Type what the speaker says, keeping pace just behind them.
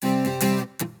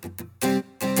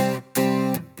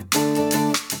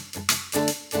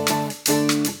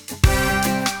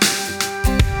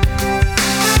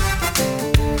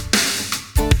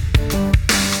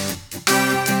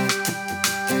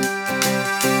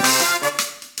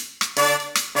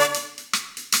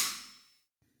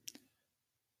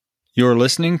You're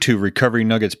listening to Recovery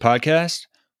Nuggets podcast,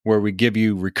 where we give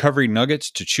you recovery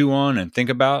nuggets to chew on and think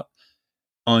about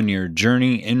on your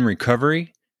journey in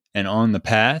recovery and on the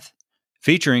path,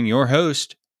 featuring your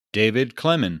host, David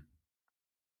Clemmen.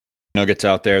 Nuggets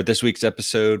out there. This week's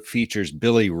episode features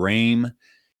Billy Raim.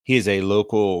 He is a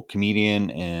local comedian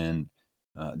in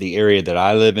the area that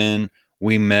I live in.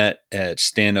 We met at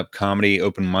stand-up comedy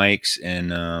open mics,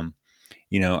 and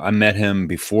I met him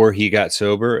before he got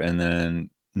sober, and then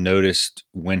noticed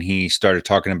when he started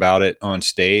talking about it on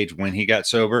stage when he got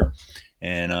sober,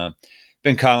 and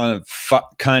been kind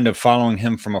of following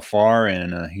him from afar,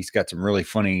 and he's got some really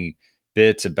funny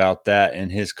bits about that in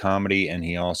his comedy. And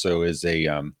he also is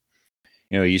a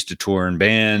he used to tour in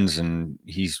bands, and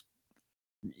he's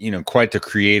quite the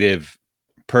creative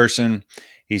person.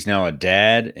 He's now a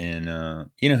dad, and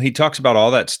he talks about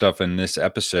all that stuff in this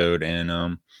episode. And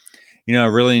I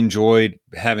really enjoyed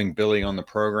having Billy on the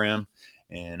program.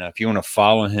 And if you want to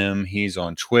follow him, he's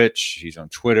on Twitch, he's on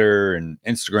Twitter and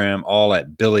Instagram, all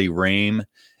at Billy Raim,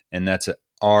 and that's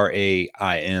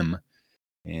Raim.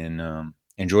 And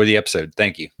enjoy the episode.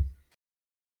 Thank you.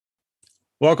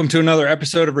 Welcome to another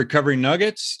episode of Recovery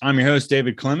Nuggets. I'm your host,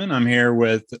 David Clemmen. I'm here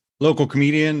with local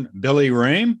comedian Billy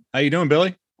Raim. How you doing,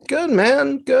 Billy? Good,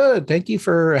 man. Good. Thank you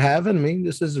for having me.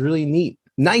 This is really neat.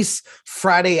 Nice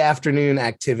Friday afternoon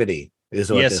activity. Is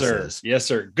what yes, this sir. is. Yes,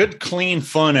 sir. Good, clean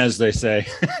fun, as they say.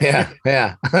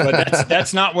 Yeah. But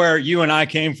that's not where you and I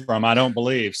came from, I don't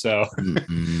believe. So,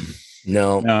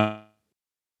 no.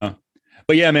 But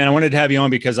yeah, man, I wanted to have you on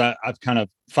because I've kind of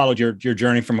followed your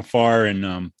journey from afar,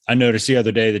 and I noticed the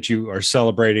other day that you are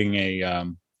celebrating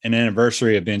an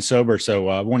anniversary of being sober. So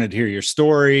I wanted to hear your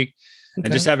story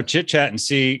and just have a chit chat and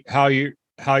see how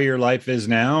your life is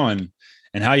now and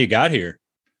how you got here.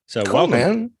 So cool, welcome,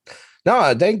 man.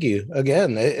 No, thank you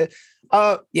again. It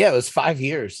was 5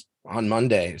 years on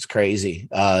Monday. It's crazy.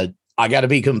 I got to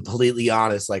be completely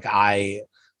honest. Like I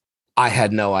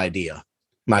had no idea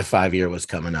my 5 year was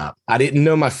coming up. I didn't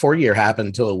know my 4 year happened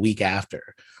until a week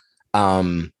after.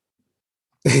 And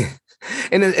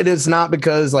it is not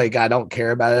because like I don't care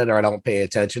about it or I don't pay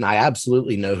attention. I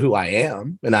absolutely know who I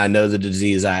am, and I know the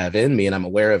disease I have in me, and I'm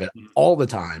aware of it all the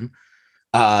time.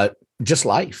 Just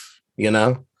life,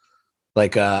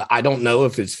 Like, I don't know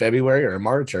if it's February or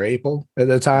March or April at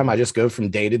the time. I just go from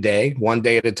day to day, one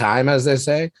day at a time, as they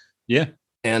say. Yeah.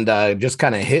 And just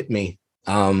kind of hit me.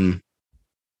 I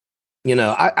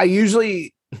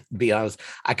usually, be honest,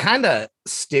 I kind of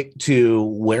stick to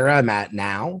where I'm at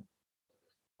now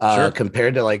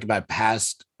compared to like my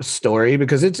past story,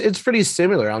 because it's pretty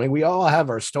similar. I mean, we all have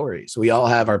our stories. We all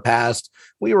have our past.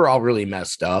 We were all really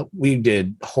messed up. We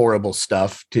did horrible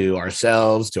stuff to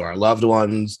ourselves, to our loved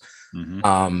ones.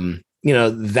 Mm-hmm.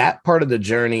 That part of the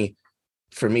journey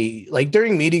for me, like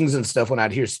during meetings and stuff, when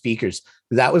I'd hear speakers,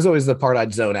 that was always the part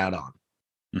I'd zone out on.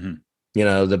 Mm-hmm.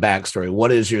 The backstory.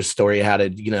 What is your story? How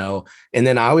did, and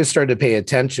then I always started to pay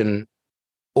attention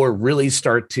or really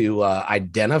start to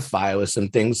identify with some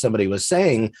things somebody was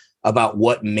saying about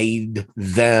what made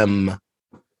them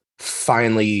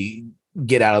finally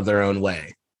get out of their own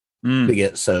way to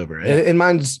get sober. Yeah. And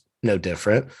mine's no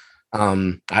different.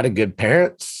 I had good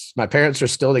parents. My parents are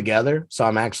still together, so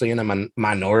I'm actually in a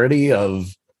minority of,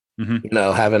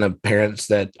 having a parents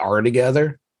that are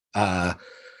together.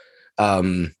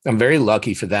 I'm very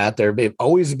lucky for that. They've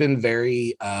always been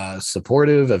very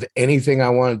supportive of anything I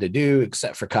wanted to do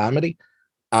except for comedy.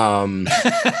 They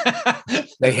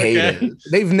hate it.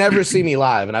 They've never seen me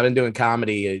live, and I've been doing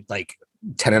comedy like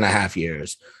 10 and a half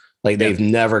years. Like they've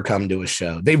never come to a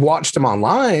show. They've watched them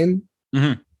online.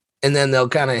 Mm-hmm. And then they'll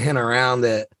kind of hint around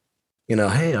that,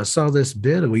 hey, I saw this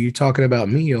bit. Were you talking about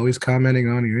me? You're always commenting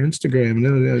on your Instagram.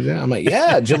 I'm like,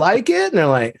 yeah, did you like it? And they're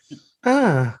like,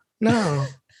 no.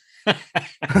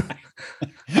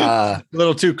 A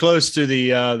little too close to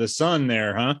the sun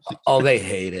there, huh? Oh, they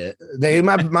hate it.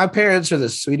 My parents are the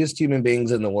sweetest human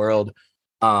beings in the world.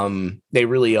 They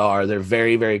really are. They're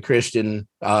very, very Christian.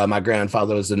 My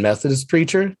grandfather was a Methodist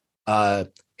preacher.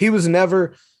 He was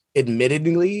never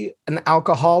admittedly an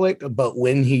alcoholic, but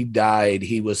when he died,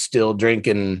 he was still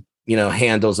drinking,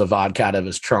 handles of vodka out of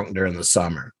his trunk during the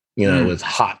summer, with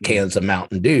hot cans of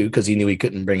Mountain Dew, because he knew he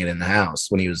couldn't bring it in the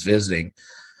house when he was visiting.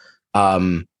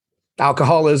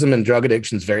 Alcoholism and drug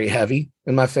addiction is very heavy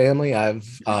in my family. I've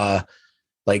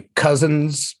like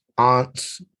cousins,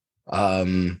 aunts,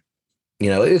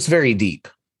 it's very deep.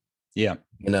 Yeah.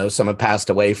 Some have passed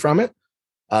away from it.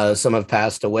 Some have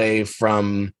passed away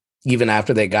from even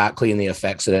after they got clean, the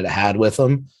effects that it had with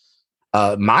them.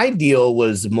 My deal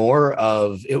was more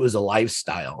of, it was a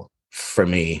lifestyle for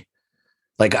me.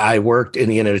 Like I worked in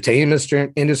the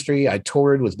entertainment industry. I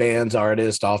toured with bands,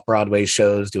 artists, off-Broadway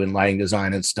shows, doing lighting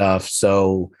design and stuff.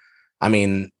 So, I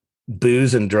mean,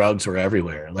 booze and drugs were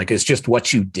everywhere. Like it's just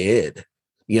what you did,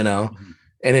 you know? Mhm.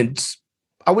 And it's,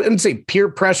 I wouldn't say peer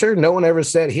pressure. No one ever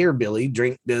said, here, Billy,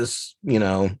 drink this, you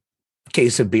know,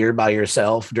 case of beer by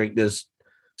yourself, drink this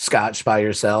scotch by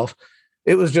yourself.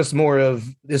 It was just more of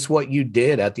this what you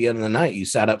did at the end of the night. You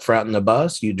sat up front in the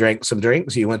bus, you drank some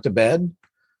drinks, you went to bed.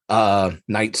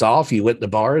 Nights off, you went to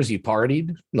bars, you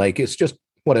partied. Like it's just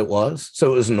what it was.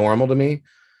 So it was normal to me.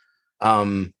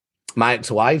 My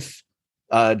ex-wife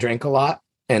drank a lot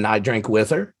and I drank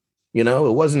with her. You know,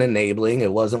 it wasn't enabling,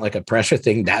 it wasn't like a pressure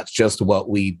thing. That's just what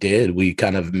we did. We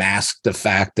kind of masked the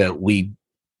fact that we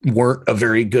weren't a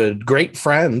very good, great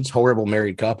friends, horrible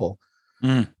married couple.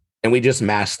 And we just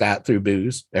masked that through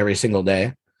booze every single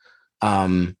day.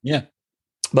 Yeah.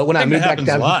 But when I moved back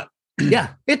down, a lot. Yeah,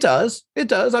 it does. It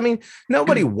does. I mean,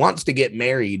 nobody wants to get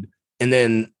married and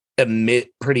then admit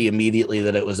pretty immediately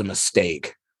that it was a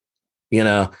mistake. You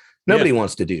know, nobody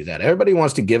wants to do that. Everybody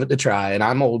wants to give it a try. And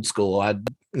I'm old school.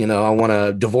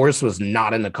 Divorce was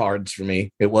not in the cards for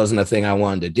me. It wasn't a thing I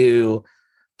wanted to do.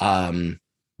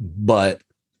 But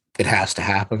it has to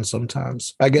happen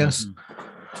sometimes, I guess.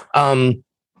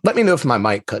 Let me know if my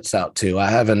mic cuts out too. I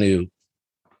have a new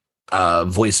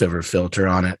voiceover filter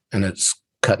on it and it's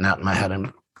cutting out in my head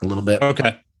a little bit.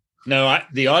 Okay. No,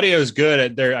 the audio is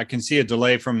good. There, I can see a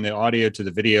delay from the audio to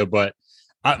the video, but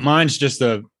mine's just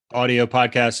the audio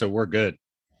podcast, so we're good.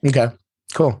 Okay,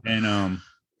 cool. And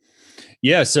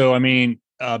yeah. So I mean,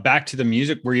 back to the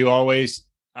music. Were you always?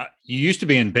 You used to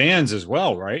be in bands as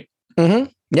well, right? Mm-hmm.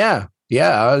 Yeah.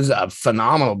 I was a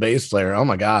phenomenal bass player. Oh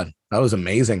my god, that was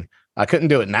amazing. I couldn't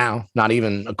do it now, not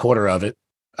even a quarter of it.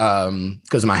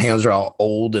 Because my hands are all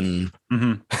old and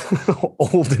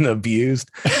old and abused.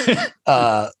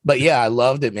 But yeah, I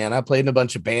loved it, man. I played in a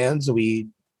bunch of bands. We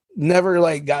never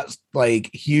like got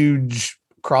like huge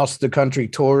cross the country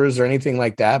tours or anything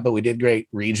like that, but we did great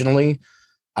regionally.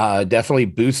 Definitely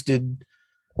boosted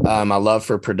my love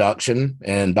for production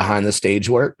and behind the stage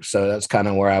work. So that's kind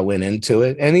of where I went into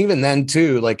it. And even then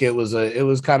too, like it was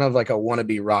kind of like a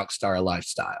wannabe rock star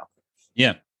lifestyle.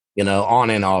 Yeah. You know, on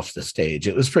and off the stage.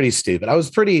 It was pretty stupid. I was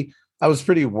pretty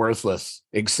worthless,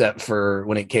 except for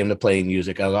when it came to playing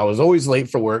music. I was always late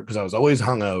for work because I was always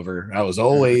hungover. I was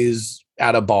always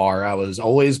at a bar. I was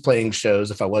always playing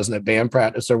shows if I wasn't at band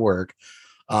practice or work.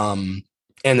 And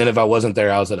then if I wasn't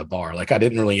there, I was at a bar. Like I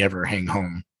didn't really ever hang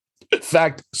home. In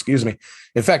fact,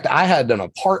 I had an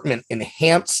apartment in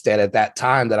Hampstead at that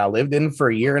time that I lived in for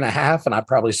a year and a half, and I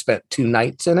probably spent 2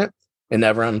 nights in it and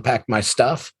never unpacked my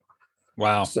stuff.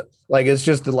 Wow. So, like, it's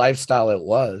just the lifestyle it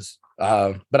was.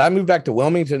 But I moved back to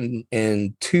Wilmington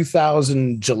in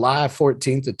July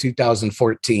 14th of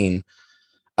 2014,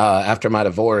 after my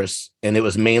divorce. And it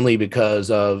was mainly because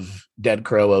of Dead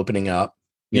Crow opening up,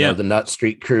 you know, the Nut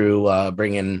Street crew,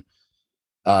 bringing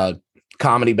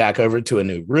comedy back over to a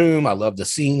new room. I love the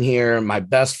scene here. My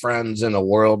best friends in the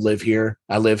world live here.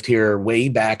 I lived here way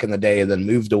back in the day, then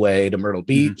moved away to Myrtle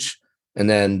Beach. And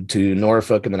then to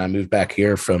Norfolk, and then I moved back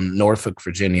here from Norfolk,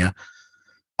 Virginia.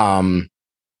 And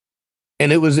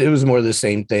it was more the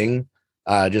same thing.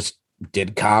 Just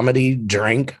did comedy,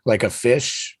 drank like a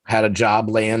fish, had a job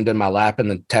land in my lap in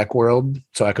the tech world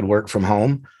so I could work from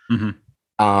home.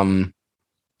 And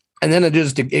then it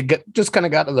just kind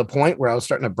of got to the point where I was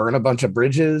starting to burn a bunch of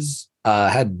bridges.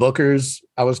 Had bookers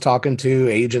I was talking to,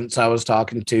 agents I was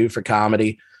talking to for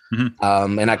comedy.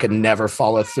 And I could never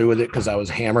follow through with it because I was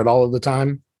hammered all of the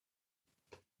time.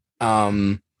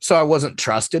 So I wasn't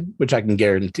trusted, which I can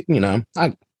guarantee, you know,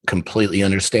 I completely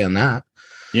understand that.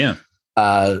 Yeah.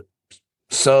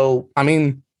 So, I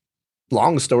mean,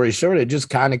 long story short, it just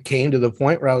kind of came to the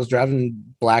point where I was driving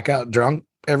blackout drunk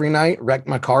every night, wrecked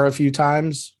my car a few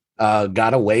times,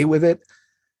 got away with it.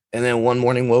 And then one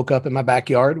morning woke up in my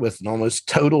backyard with an almost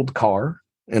totaled car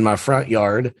in my front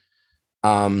yard.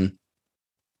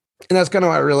 And that's kind of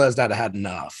when I realized I'd had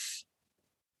enough,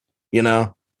 you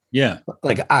know? Yeah.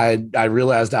 Like I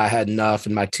realized I had enough,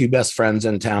 and my 2 best friends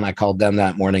in town, I called them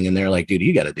that morning and they're like, dude,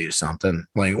 you got to do something.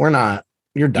 Like,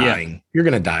 you're dying. Yeah. You're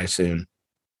going to die soon.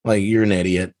 Like, you're an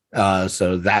idiot.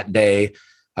 So that day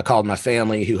I called my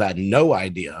family, who had no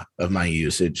idea of my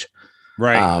usage.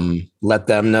 Right. Let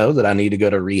them know that I need to go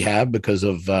to rehab because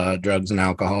of drugs and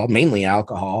alcohol, mainly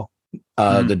alcohol.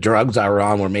 The drugs I were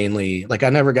on were mainly like, I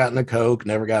never got into coke,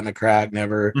 never got into crack,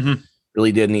 never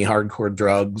really did any hardcore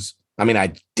drugs. I mean,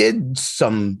 I did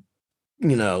some,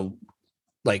 you know,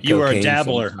 like you were a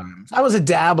dabbler. Sometimes. I was a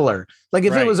dabbler. Like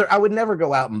if it was, I would never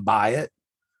go out and buy it.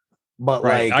 But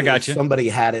Right. like I got if you. somebody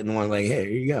had it and one like, hey,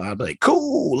 here you go, I'd be like,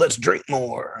 cool, let's drink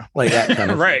more. Like that kind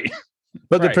of right. thing.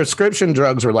 But the Right. prescription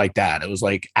drugs were like that. It was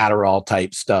like Adderall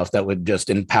type stuff that would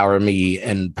just empower me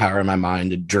and empower my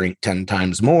mind to drink 10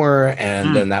 times more.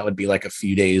 And then that would be like a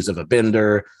few days of a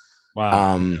bender.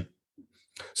 Wow.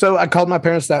 So I called my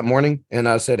parents that morning and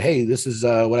I said, hey, this is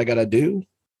what I got to do.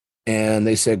 And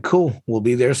they said, cool, we'll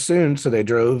be there soon. So they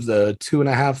drove the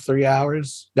 2.5, 3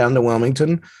 hours down to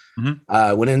Wilmington.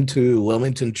 Went into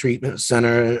Wilmington Treatment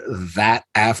Center that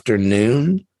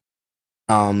afternoon.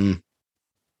 And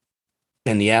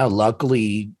yeah,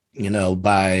 luckily,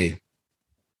 I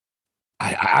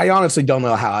honestly don't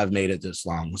know how I've made it this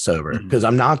long sober because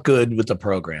I'm not good with the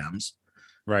programs.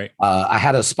 Right. I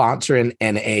had a sponsor in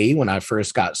NA when I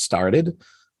first got started.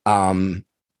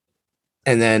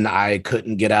 And then I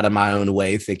couldn't get out of my own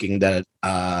way thinking that,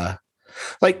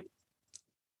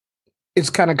 it's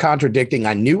kind of contradicting.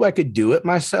 I knew I could do it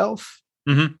myself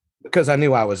because I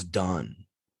knew I was done.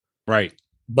 Right.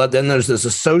 But then there's this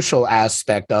a social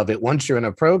aspect of it. Once you're in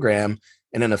a program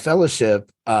and in a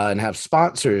fellowship and have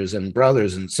sponsors and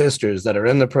brothers and sisters that are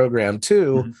in the program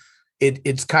too,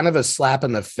 it's kind of a slap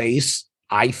in the face.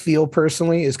 I feel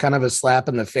personally is kind of a slap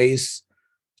in the face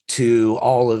to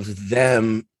all of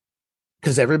them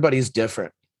because everybody's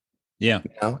different. Yeah.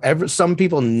 Some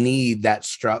people need that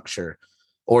structure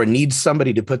or need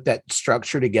somebody to put that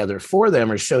structure together for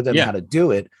them or show them how to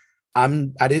do it. I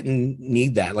didn't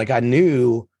need that. Like I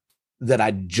knew that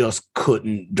I just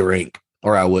couldn't drink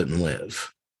or I wouldn't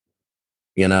live,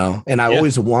 and I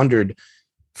always wondered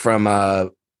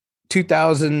from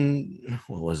 2000,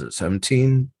 what was it?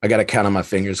 17. I got to count on my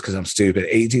fingers cause I'm stupid.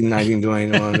 18, 19,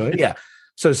 20, 21. Yeah.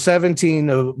 So 17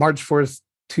 of March 4th,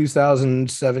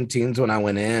 2017 is when I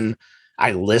went in.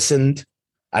 I listened.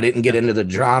 I didn't get into the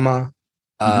drama.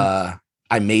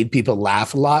 I made people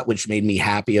laugh a lot, which made me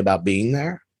happy about being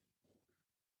there.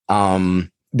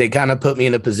 They kind of put me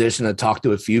in a position to talk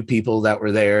to a few people that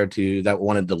were there that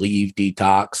wanted to leave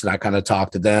detox. And I kind of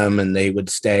talked to them and they would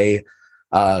stay,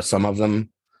 some of them.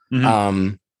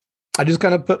 I just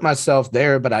kind of put myself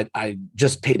there, but I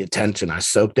just paid attention. I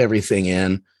soaked everything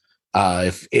in.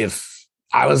 If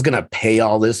I was going to pay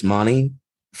all this money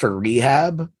for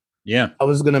rehab, I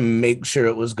was going to make sure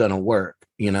it was going to work,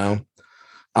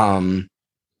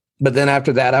 but then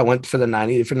after that, I went for the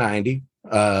 90 for 90,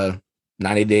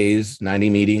 90 days, 90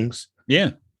 meetings.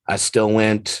 Yeah. I still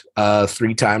went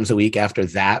 3 times a week after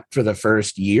that for the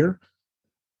first year.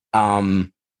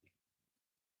 And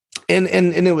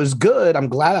it was good. I'm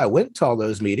glad I went to all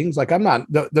those meetings. Like I'm not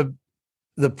the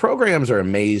programs are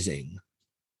amazing.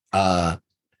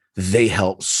 They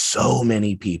help so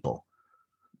many people.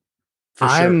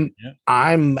 I'm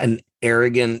an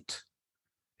arrogant,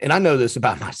 and I know this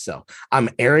about myself. I'm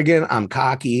arrogant, I'm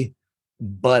cocky,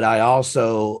 but I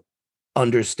also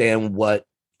understand what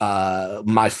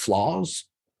my flaws,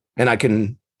 and I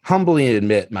can humbly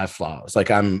admit my flaws. Like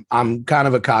I'm kind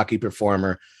of a cocky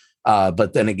performer,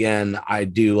 but then again, I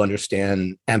do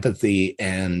understand empathy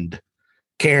and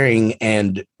caring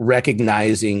and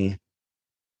recognizing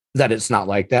that it's not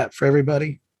like that for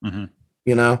everybody.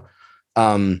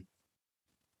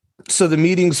 So the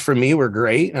meetings for me were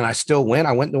great, and I still went.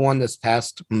 I went to one this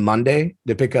past Monday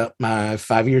to pick up my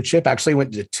 5-year chip. Actually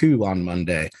went to 2 on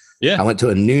Monday. Yeah. I went to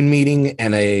a noon meeting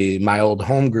and my old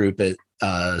home group at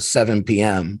 7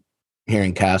 p.m. here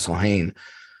in Castle Hayne.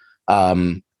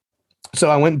 So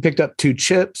I went and picked up 2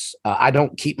 chips. I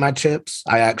don't keep my chips.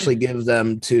 I actually give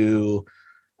them to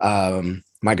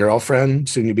my girlfriend,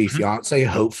 soon to be fiance,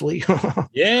 hopefully.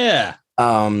 Yeah.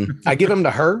 I give them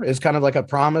to her as kind of like a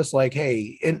promise, like,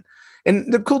 hey,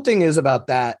 and the cool thing is about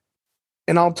that,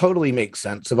 and I'll totally make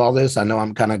sense of all this. I know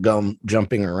I'm kind of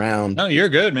jumping around. No, you're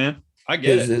good, man. I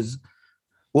get it. Is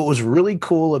what was really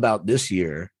cool about this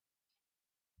year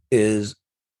is,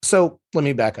 so let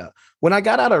me back up. When I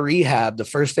got out of rehab, the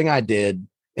first thing I did,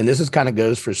 and this is kind of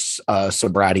goes for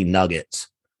sobriety nuggets.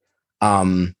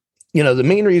 The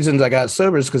main reasons I got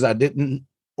sober is because I didn't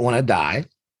want to die,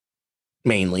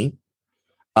 mainly.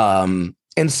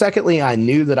 And secondly, I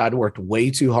knew that I'd worked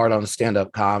way too hard on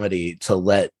stand-up comedy to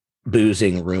let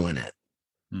boozing ruin it,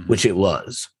 which it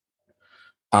was.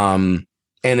 And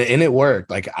it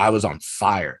worked. Like I was on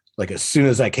fire. Like as soon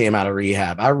as I came out of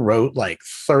rehab, I wrote like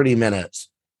 30 minutes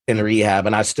in rehab,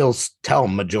 and I still tell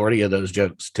majority of those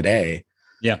jokes today.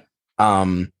 Yeah.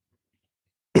 But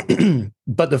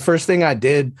the first thing I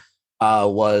did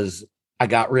was I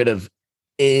got rid of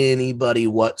anybody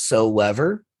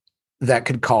whatsoever that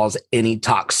could cause any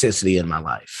toxicity in my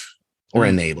life or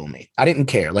enable me. I didn't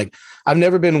care. Like I've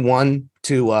never been one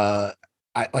to,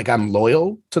 I'm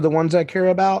loyal to the ones I care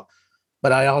about,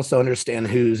 but I also understand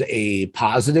who's a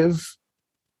positive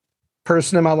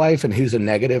person in my life and who's a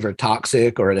negative or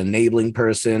toxic or an enabling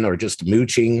person or just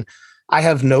mooching. I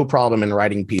have no problem in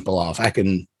writing people off. I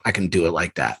can do it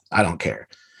like that. I don't care.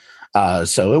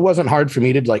 So it wasn't hard for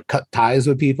me to like cut ties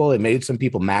with people. It made some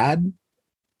people mad,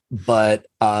 but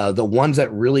the ones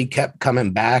that really kept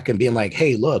coming back and being like,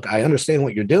 hey, look, I understand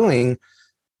what you're doing,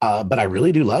 but I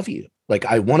really do love you. Like,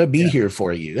 I want to be here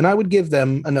for you. And I would give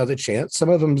them another chance. Some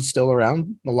of them still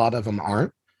around. A lot of them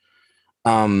aren't.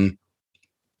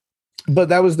 But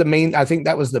that was I think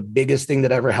that was the biggest thing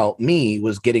that ever helped me,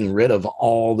 was getting rid of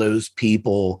all those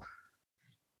people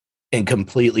and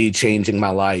completely changing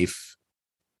my life.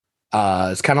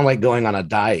 It's kind of like going on a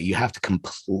diet. You have to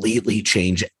completely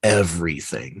change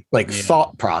everything, like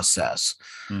thought process,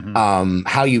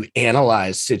 how you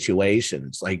analyze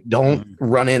situations. Like, don't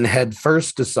run in head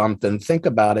first to something, think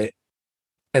about it,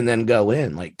 and then go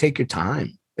in. Like, take your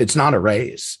time. It's not a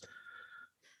race.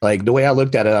 Like, the way I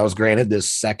looked at it, I was granted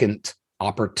this second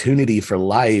opportunity for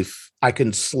life. I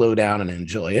can slow down and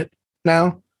enjoy it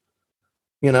now,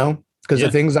 because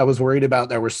the things I was worried about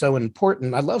that were so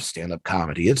important. I love stand-up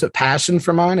comedy. It's a passion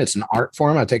for mine. It's an art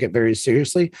form. I take it very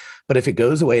seriously. But if it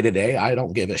goes away today, I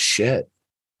don't give a shit.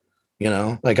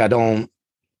 Like,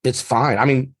 it's fine. I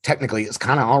mean, technically it's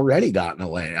kind of already gotten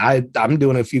away. I'm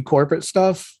doing a few corporate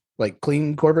stuff, like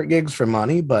clean corporate gigs for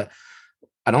money, but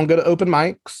I don't go to open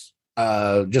mics.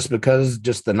 Just because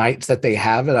the nights that they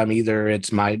have it,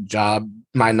 it's my job,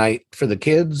 my night for the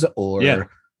kids, or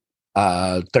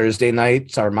Thursday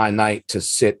nights are my night to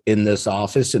sit in this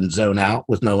office and zone out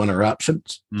with no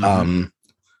interruptions.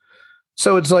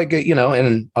 So it's like,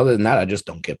 and other than that, I just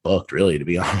don't get booked, really, to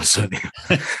be honest with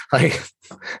you. Like,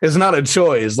 it's not a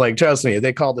choice. Like, trust me, if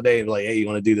they call today and be like, hey, you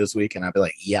want to do this weekend? I'd be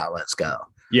like, yeah, let's go.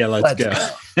 Yeah, let's go.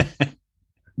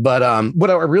 But what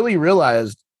I really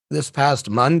realized this past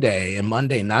Monday and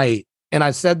Monday night, and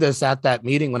I said this at that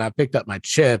meeting when I picked up my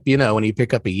chip, when you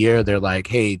pick up a year, they're like,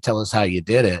 hey, tell us how you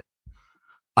did it.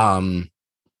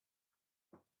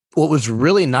 What was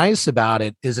really nice about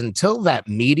it is, until that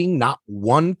meeting, not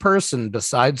one person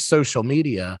besides social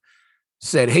media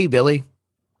said, hey, Billy,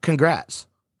 congrats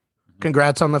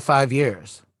on the 5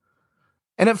 years.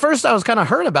 And at first I was kind of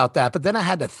hurt about that, but then I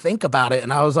had to think about it.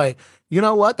 And I was like, you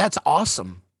know what? That's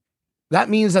awesome. That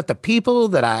means that the people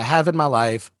that I have in my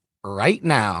life right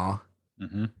now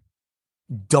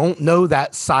don't know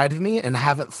that side of me and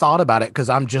haven't thought about it, because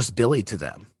I'm just Billy to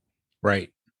them.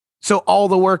 Right. So all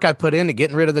the work I put into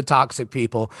getting rid of the toxic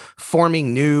people,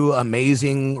 forming new,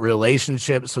 amazing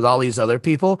relationships with all these other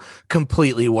people,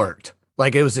 completely worked.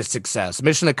 Like, it was a success.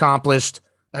 Mission accomplished.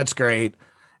 That's great.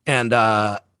 And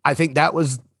I think that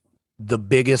was the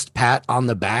biggest pat on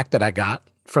the back that I got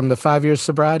from the 5 years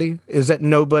sobriety, is that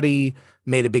nobody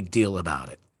made a big deal about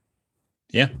it.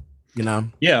 Yeah.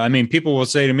 Yeah. I mean, people will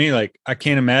say to me, like, I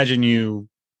can't imagine you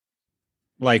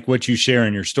like what you share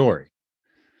in your story,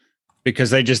 because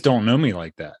they just don't know me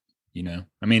like that.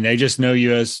 I mean, they just know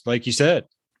you as, like you said,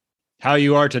 how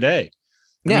you are today.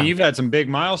 I mean, you've had some big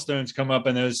milestones come up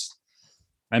in those.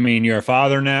 I mean, you're a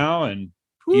father now, and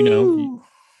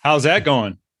how's that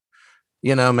going?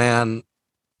 Man,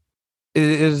 it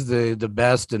is the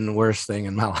best and worst thing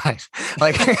in my life.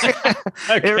 Like,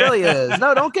 It really is.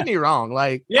 No, don't get me wrong.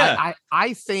 Like,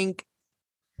 I think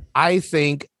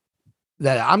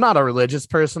that I'm not a religious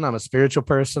person. I'm a spiritual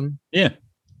person. Yeah.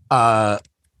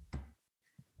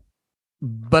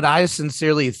 But I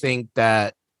sincerely think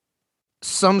that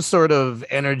some sort of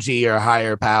energy or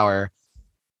higher power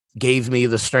gave me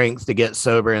the strength to get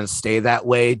sober and stay that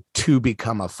way to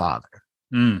become a father.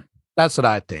 That's what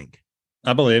I think.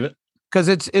 I believe it. Because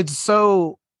it's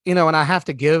so, and I have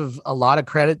to give a lot of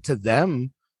credit to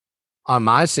them on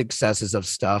my successes of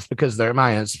stuff, because they're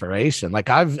my inspiration. Like,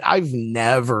 I've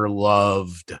never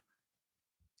loved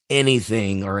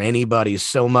anything or anybody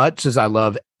so much as I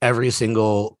love every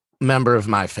single member of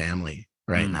my family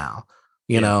right now,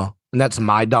 and that's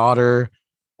my daughter,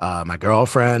 my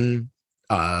girlfriend,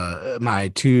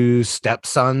 my two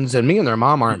stepsons, and me and their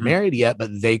mom aren't married yet, but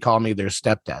they call me their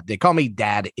stepdad. They call me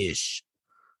dad-ish.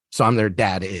 So I'm their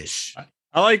dad-ish.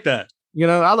 I like that.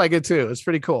 I like it too. It's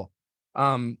pretty cool.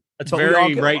 That's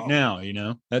very right now,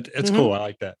 that's cool. I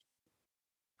like that.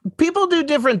 People do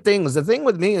different things. The thing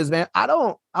with me is, man,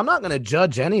 I'm not going to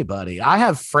judge anybody. I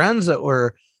have friends that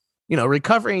were,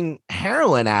 recovering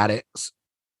heroin addicts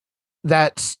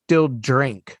that still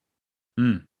drink.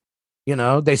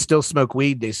 They still smoke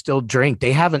weed. They still drink.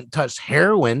 They haven't touched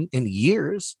heroin in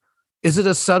years. Is it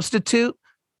a substitute?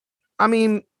 I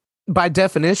mean, by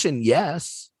definition,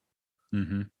 yes.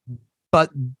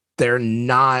 But they're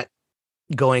not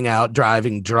going out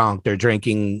driving drunk. They're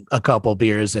drinking a couple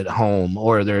beers at home,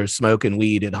 or they're smoking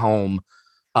weed at home.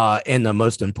 And the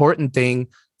most important thing,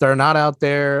 they're not out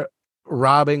there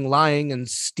robbing, lying, and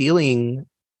stealing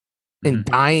and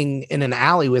dying in an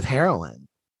alley with heroin.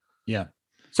 Yeah.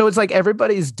 So it's like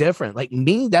everybody's different. Like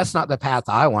me, that's not the path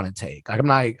I want to take. Like I'm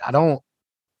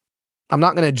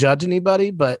not going to judge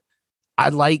anybody, but I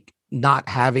like not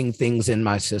having things in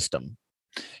my system.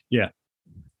 Yeah.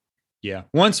 Yeah.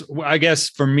 I guess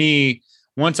for me,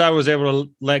 once I was able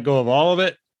to let go of all of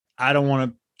it, I don't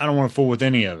want to fool with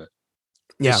any of it.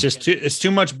 Yeah. It's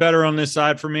too much better on this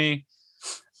side for me.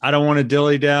 I don't want to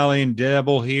dilly dally and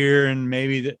dabble here. And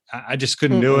maybe I just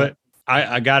couldn't do it.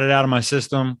 I got it out of my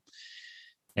system.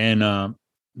 And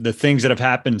the things that have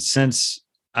happened since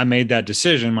I made that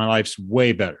decision, my life's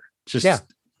way better.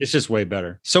 It's just way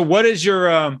better. So what is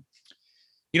your,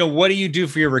 what do you do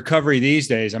for your recovery these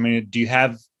days? I mean, do you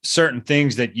have certain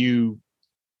things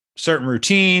certain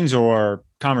routines or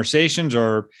conversations,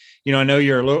 or, I know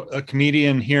you're a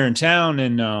comedian here in town,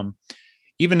 and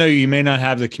even though you may not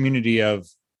have the community of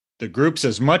the groups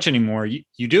as much anymore,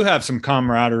 you do have some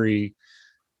camaraderie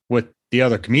with the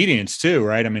other comedians too,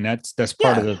 right? I mean, that's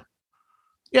part of the.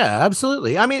 Yeah,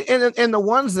 absolutely. I mean, and the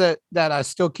ones that I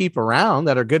still keep around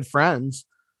that are good friends,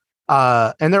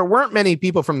 and there weren't many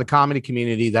people from the comedy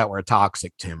community that were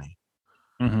toxic to me.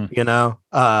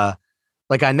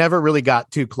 Like I never really got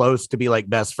too close to be like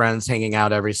best friends hanging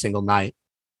out every single night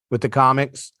with the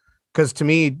comics. Because to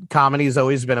me, comedy has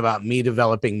always been about me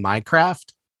developing my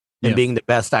craft and being the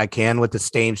best I can with the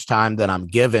stage time that I'm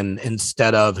given,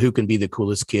 instead of who can be the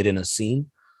coolest kid in a scene.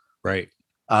 Right.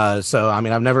 So, I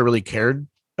mean, I've never really cared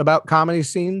about comedy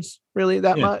scenes really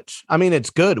that much. I mean,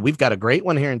 it's good. We've got a great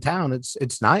one here in town.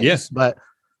 It's nice, but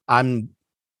I'm,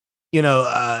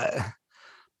 I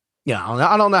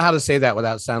don't know how to say that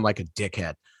without sounding like a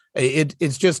dickhead.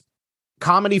 It's just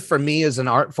comedy for me is an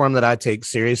art form that I take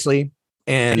seriously.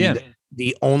 And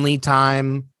the only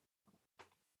time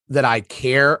that I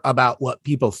care about what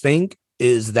people think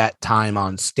is that time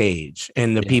on stage,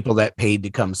 and the people that paid to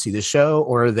come see the show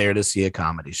or are there to see a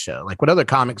comedy show. Like what other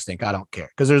comics think, I don't care,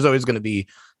 because there's always going to be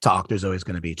talk. There's always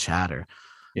going to be chatter.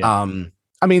 Yeah.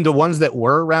 I mean, the ones that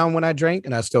were around when I drank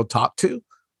and I still talk to,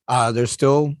 they're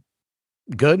still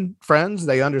good friends.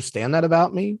 They understand that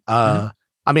about me. I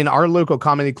mean, our local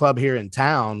comedy club here in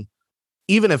town,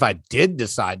 even if I did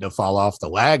decide to fall off the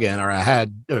wagon, or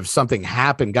if something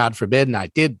happened, God forbid, and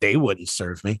I did, they wouldn't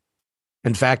serve me.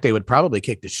 In fact, they would probably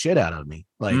kick the shit out of me.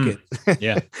 Like,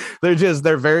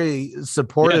 they're very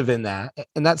supportive in that.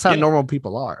 And that's how normal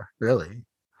people are, really.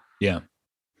 Yeah.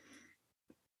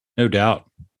 No doubt.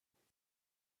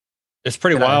 It's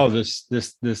pretty wild.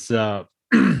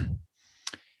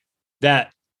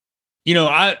 That,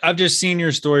 I've just seen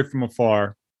your story from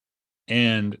afar,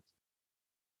 and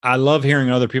I love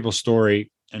hearing other people's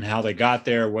story and how they got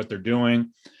there, what they're doing,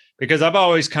 because I've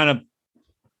always kind of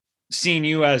seen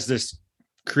you as this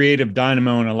creative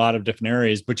dynamo in a lot of different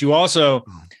areas, but you also,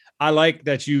 I like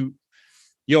that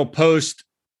you'll post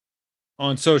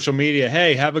on social media,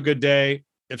 hey, have a good day.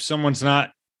 If someone's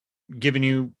not giving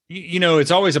you,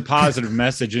 it's always a positive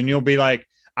message, and you'll be like,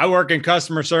 I work in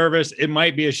customer service. It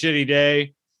might be a shitty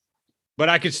day, but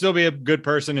I could still be a good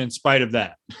person in spite of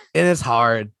that. And it's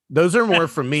hard. Those are more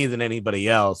for me than anybody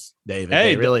else, David.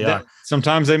 Hey, they really are.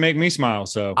 Sometimes they make me smile.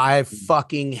 So I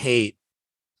fucking hate,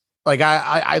 like,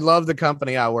 I love the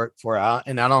company I work for.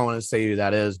 And I don't want to say who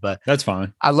that is, but that's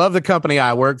fine. I love the company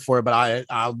I work for, but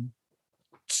I'll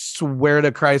swear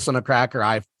to Christ on a cracker,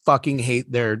 I fucking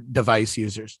hate their device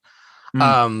users.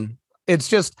 It's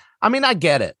just, I mean, I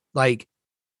get it. Like,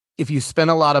 if you spend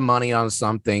a lot of money on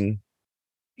something,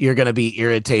 you're going to be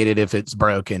irritated if it's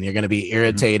broken. You're going to be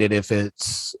irritated if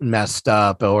it's messed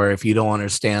up, or if you don't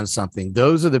understand something.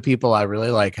 Those are the people I really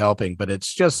like helping, but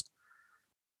it's just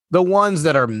the ones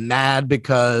that are mad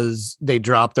because they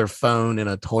dropped their phone in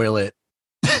a toilet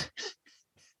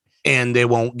and they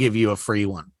won't give you a free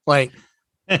one. Like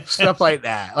stuff like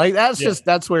that. Like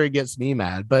that's where it gets me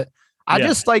mad. But I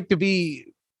just like to be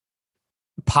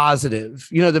positive.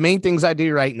 The main things I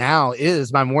do right now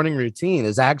is my morning routine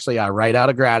is actually I write out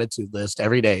a gratitude list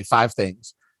every day, 5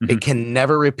 things. It can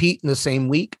never repeat in the same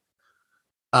week.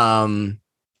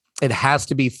 It has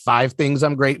to be 5 things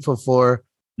I'm grateful for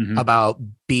about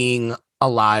being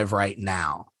alive right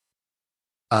now.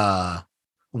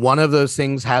 One of those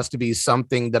things has to be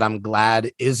something that I'm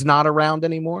glad is not around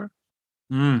anymore,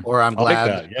 or I'm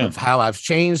glad of how I've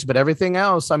changed. But everything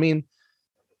else, I mean,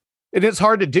 and it's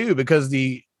hard to do because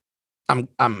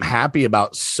I'm happy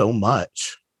about so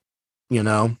much,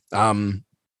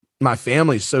 my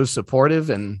family's so supportive,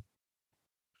 and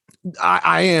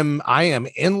I am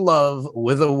in love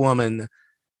with a woman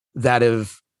that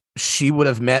if she would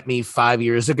have met me 5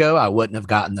 years ago, I wouldn't have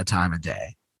gotten the time of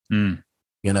day. Mm.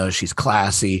 You know, she's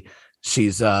classy.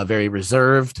 She's very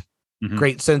reserved,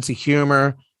 great sense of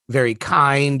humor, very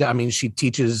kind. I mean, she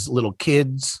teaches little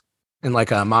kids in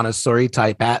like a Montessori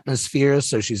type atmosphere.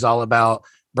 So she's all about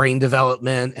brain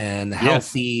development and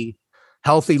healthy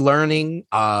learning,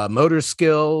 motor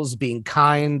skills, being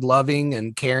kind, loving,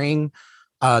 and caring.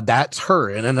 That's her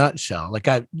in a nutshell. Like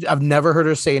I've never heard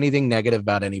her say anything negative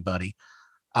about anybody.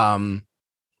 So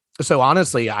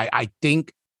honestly, I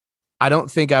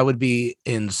don't think I would be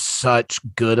in such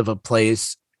good of a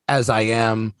place as I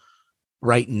am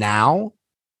right now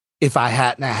if I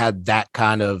hadn't had that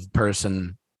kind of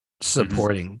person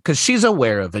supporting, because she's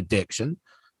aware of addiction.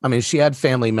 I mean, she had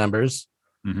family members,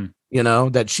 you know,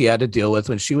 that she had to deal with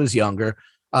when she was younger.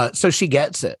 So she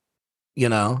gets it, you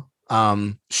know.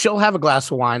 She'll have a glass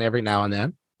of wine every now and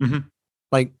then.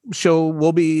 Like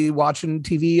we'll be watching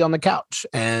TV on the couch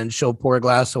and she'll pour a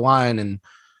glass of wine and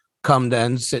come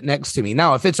and sit next to me.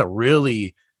 Now, if it's a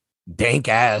really dank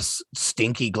ass,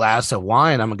 stinky glass of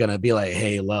wine, I'm going to be like,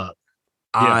 hey, look,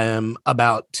 I am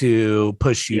about to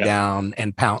push you down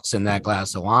and pounce in that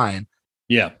glass of wine.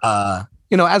 Yeah.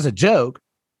 You know, as a joke,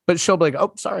 but she'll be like,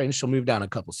 oh, sorry. And she'll move down a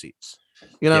couple seats,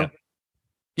 you know?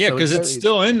 Yeah. So Cause it's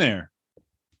still in there.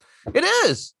 It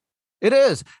is. It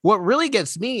is. What really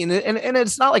gets me, and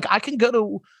it's not like I can go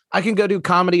do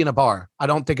comedy in a bar. I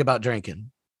don't think about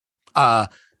drinking. I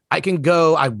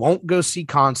won't go see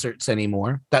concerts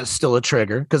anymore. That's still a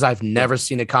trigger because I've never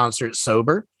seen a concert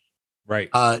sober. Right.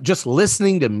 Just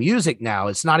listening to music now,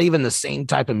 it's not even the same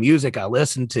type of music I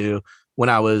listened to when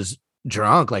I was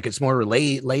drunk. Like it's more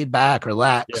laid back,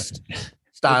 relaxed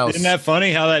styles. Isn't that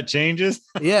funny how that changes?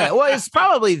 Yeah. Well, it's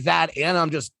probably that. And I'm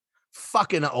just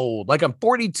fucking old. Like I'm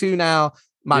 42 now.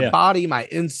 My body, my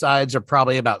insides are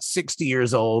probably about 60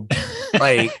 years old.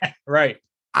 Like, right.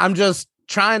 I'm just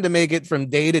trying to make it from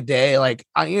day to day. Like,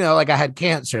 I had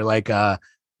cancer like a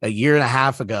year and a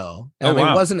half ago. And it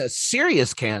wasn't a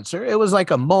serious cancer. It was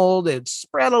like a mold. It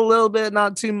spread a little bit,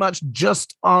 not too much,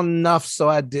 just enough so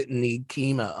I didn't need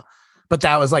chemo. But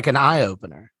that was like an eye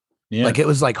opener. Yeah. Like it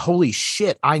was like, holy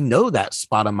shit, I know that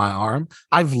spot on my arm.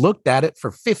 I've looked at it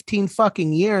for 15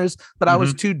 fucking years, but I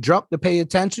was too drunk to pay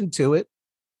attention to it.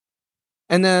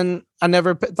 And then I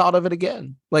never thought of it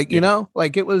again. Like, you know,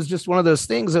 like it was just one of those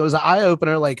things. It was an eye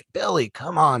opener. Like, Billy,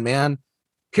 come on, man.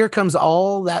 Here comes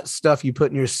all that stuff you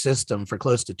put in your system for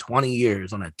close to 20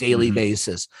 years on a daily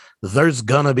basis. There's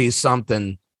going to be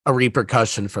something, a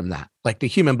repercussion from that. Like the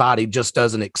human body just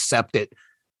doesn't accept it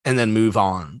and then move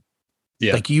on.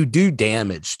 Yeah. Like you do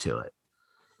damage to it.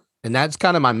 And that's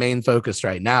kind of my main focus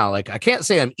right now. Like I can't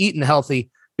say I'm eating healthy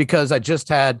because I just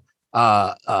had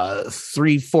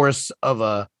 3/4 of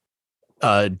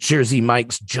a Jersey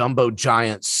Mike's jumbo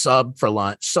giant sub for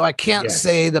lunch. So I can't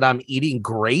say that I'm eating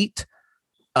great.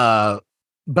 But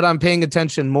I'm paying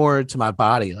attention more to my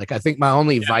body. Like I think my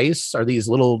only vice are these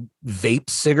little vape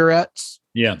cigarettes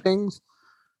things,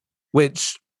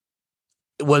 which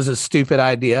was a stupid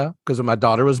idea because when my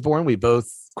daughter was born, we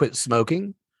both quit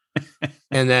smoking.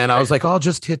 And then I was like, I'll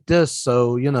just hit this.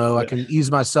 So, you know, I can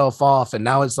ease myself off. And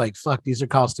now it's like, fuck, these are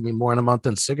costing me more in a month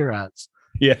than cigarettes.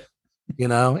 Yeah. You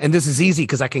know, and this is easy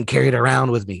because I can carry it around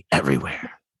with me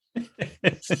everywhere.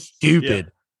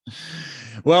 Stupid. Yeah.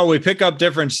 Well, we pick up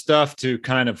different stuff to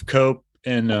kind of cope.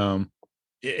 And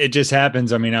it just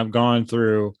happens. I mean, I've gone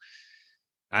through,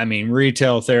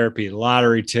 retail therapy,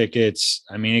 lottery tickets.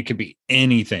 I mean, it could be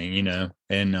anything, you know,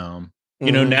 and,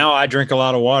 you know, now I drink a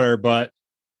lot of water, but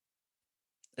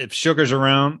if sugar's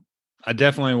around, I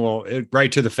definitely will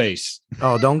right to the face.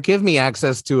 Oh, don't give me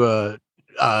access to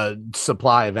a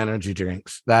supply of energy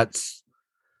drinks.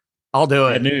 I'll do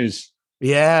it. Bad news.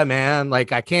 Yeah, man.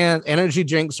 Like I can't, energy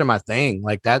drinks are my thing.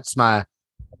 Like that's my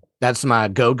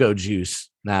go-go juice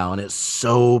now. And it's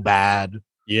so bad.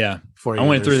 Yeah. I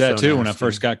went through that too when I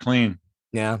first got clean.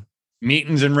 Yeah.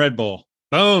 Meetings and Red Bull.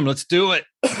 Boom. Let's do it.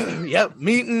 Yep.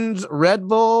 Meetings, Red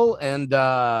Bull, and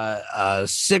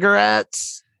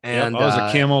cigarettes. And I was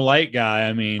a Camel Light guy.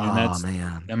 I mean, and that's,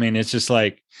 man. I mean, it's just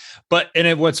like,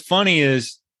 what's funny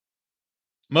is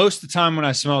most of the time when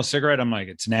I smell a cigarette, I'm like,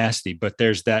 it's nasty. But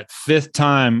there's that fifth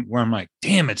time where I'm like,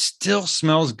 damn, it still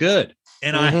smells good.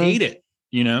 And I hate it,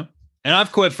 you know? And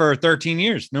I've quit for 13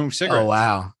 years. No cigarettes. Oh,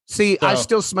 wow. See, I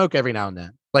still smoke every now and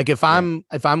then. Like if I'm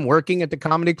working at the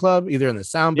comedy club, either in the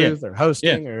sound booth or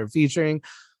hosting or featuring,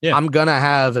 I'm going to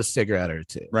have a cigarette or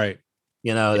two. Right.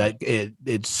 You know, that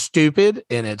it's stupid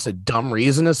and it's a dumb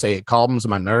reason to say it calms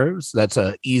my nerves. That's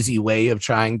an easy way of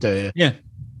trying to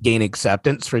gain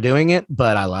acceptance for doing it,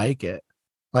 but I like it.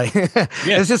 Like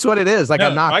it's just what it is. Like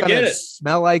I'm not gonna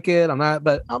smell like it. I'm not,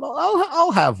 but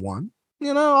I'll have one.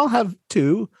 I'll have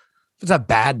two. If it's a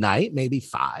bad night, maybe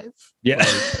 5. Yeah,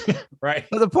 like, right.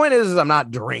 But the point is I'm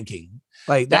not drinking.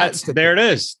 Like there it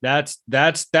is. That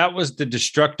was the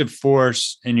destructive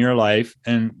force in your life,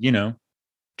 and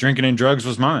drinking and drugs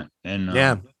was mine. And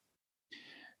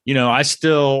I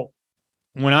still,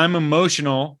 when I'm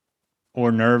emotional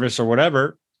or nervous or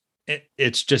whatever,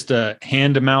 it's just a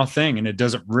hand to mouth thing, and it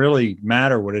doesn't really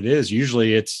matter what it is.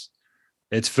 Usually it's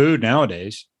food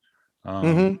nowadays.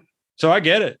 So I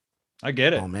get it.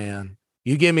 Oh man,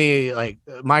 you give me like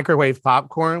microwave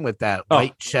popcorn with that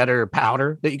white cheddar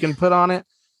powder that you can put on it.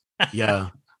 Yeah.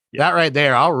 That right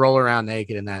there, I'll roll around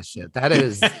naked in that shit. That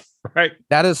is right.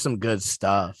 That is some good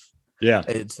stuff. Yeah.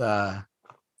 It's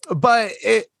but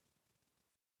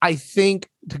I think,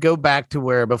 to go back to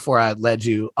where before I led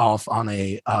you off on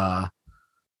a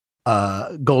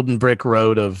golden brick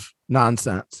road of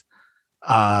nonsense.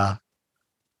 I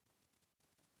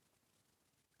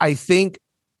think,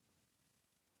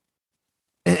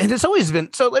 and it's always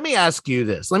been, so let me ask you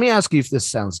this. Let me ask you if this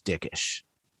sounds dickish.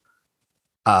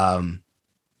 When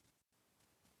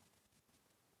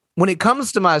it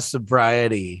comes to my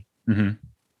sobriety,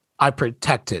 I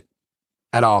protect it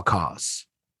at all costs.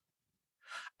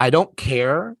 I don't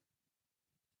care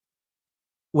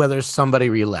whether somebody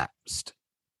relapsed.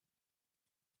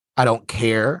 I don't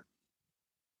care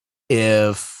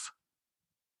if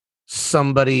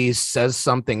somebody says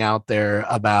something out there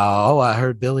about, I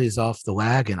heard Billy's off the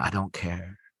wagon. I don't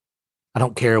care. I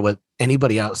don't care what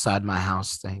anybody outside my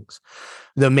house thinks.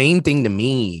 The main thing to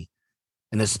me,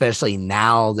 and especially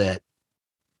now that,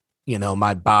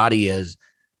 my body is,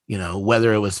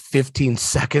 whether it was 15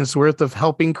 seconds worth of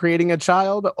helping creating a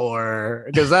child, or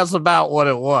because that's about what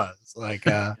it was, like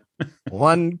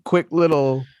one quick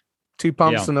little 2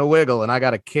 pumps and a wiggle, and I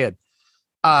got a kid.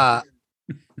 I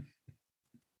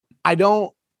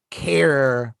don't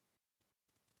care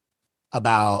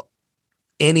about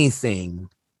anything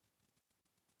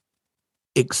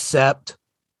except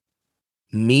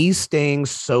me staying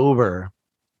sober,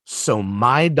 so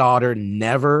my daughter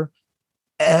never,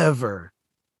 ever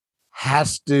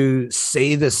has to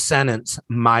say the sentence,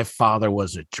 "My father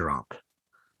was a drunk."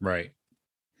 Right.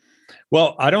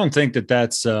 Well, I don't think that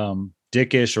that's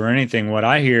dickish or anything. What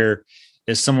I hear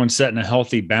is someone setting a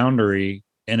healthy boundary,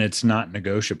 and it's not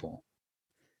negotiable.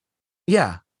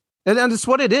 Yeah. And that's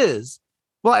what it is.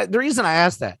 Well, the reason I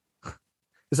asked that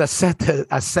is I said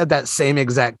that same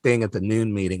exact thing at the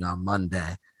noon meeting on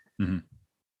Monday.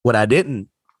 What I didn't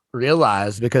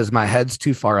realize, because my head's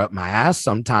too far up my ass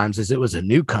sometimes, is it was a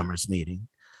newcomers meeting.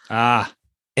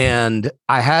 And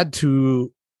I had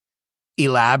to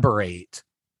elaborate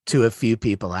to a few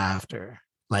people after.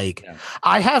 Like,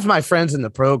 I have my friends in the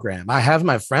program. I have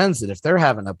my friends that if they're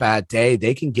having a bad day,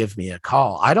 they can give me a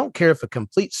call. I don't care if a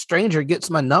complete stranger gets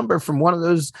my number from one of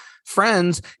those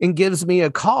friends and gives me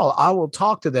a call. I will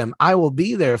talk to them. I will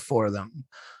be there for them.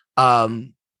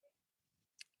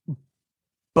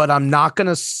 But I'm not going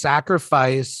to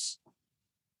sacrifice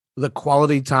the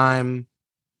quality time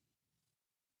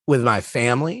with my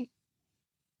family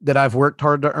that I've worked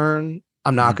hard to earn.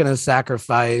 I'm not going to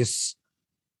sacrifice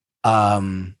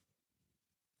my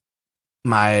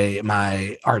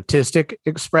artistic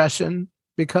expression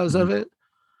because of it.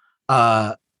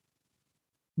 But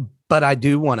I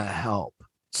do want to help.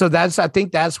 So I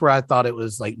think that's where I thought it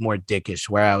was like more dickish,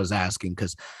 where I was asking,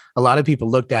 because a lot of people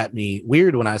looked at me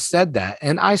weird when I said that.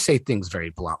 And I say things very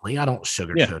bluntly. I don't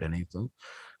sugarcoat anything.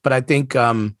 But I think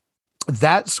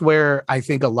that's where I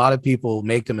think a lot of people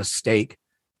make the mistake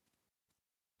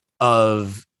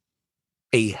of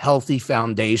a healthy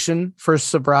foundation for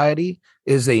sobriety,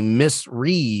 is they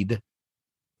misread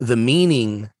the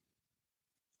meaning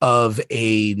of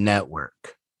a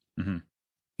network.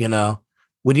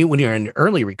 When you're in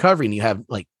early recovery and you have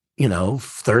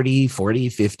 30, 40,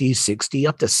 50, 60,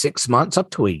 up to 6 months, up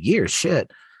to a year,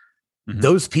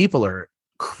 those people are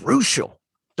crucial.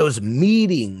 Those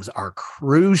meetings are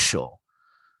crucial,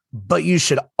 but you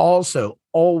should also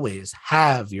always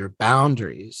have your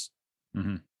boundaries.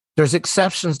 There's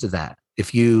exceptions to that.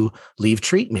 If you leave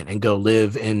treatment and go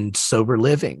live in sober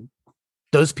living,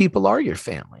 those people are your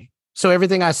family. So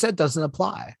everything I said doesn't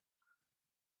apply.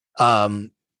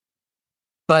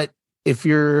 But if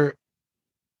you're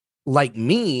like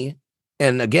me,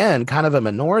 and again, kind of a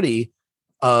minority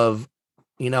of,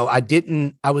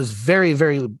 I was very,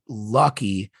 very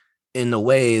lucky in the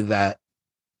way that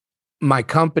my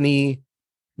company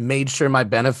made sure my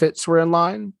benefits were in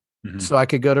line so I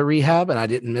could go to rehab and I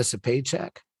didn't miss a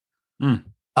paycheck.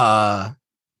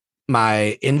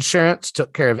 My insurance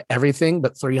took care of everything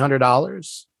but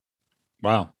 $300.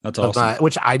 Wow, that's awesome.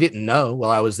 Which I didn't know while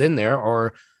I was in there,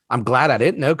 or I'm glad I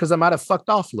didn't know because I might have fucked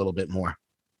off a little bit more.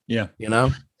 Yeah. You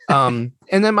know? And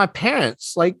then my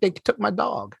parents, like, they took my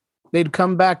dog. They'd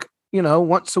come back,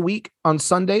 once a week on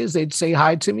Sundays. They'd say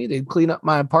hi to me. They'd clean up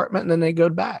my apartment and then they'd go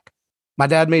back. My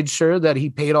dad made sure that he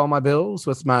paid all my bills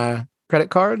with my credit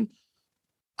card.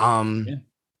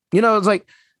 It's like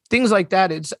things like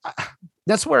that.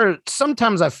 That's where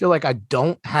sometimes I feel like I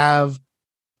don't have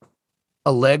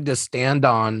a leg to stand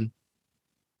on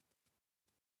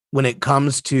when it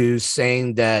comes to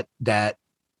saying that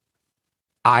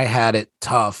I had it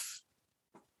tough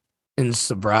in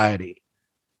sobriety.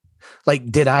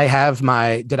 Like, did I have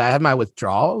my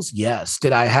withdrawals? Yes.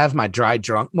 Did I have my dry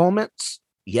drunk moments?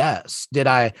 Yes. Did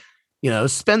I,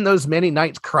 spend those many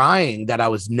nights crying that I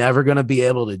was never going to be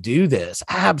able to do this?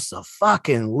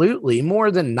 Abso-fucking-lutely,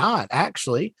 more than not,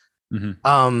 actually.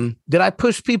 Mm-hmm. Did I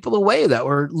push people away that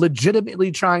were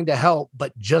legitimately trying to help,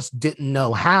 but just didn't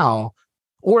know how?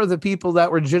 Or the people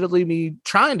that were legitimately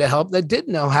trying to help that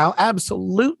didn't know how?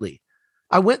 Absolutely.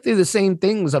 I went through the same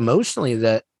things emotionally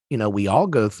that, we all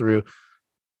go through.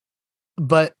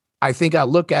 But I think I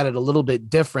look at it a little bit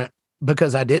different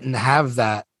because I didn't have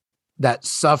that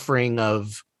suffering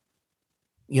of,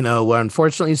 where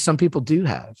unfortunately some people do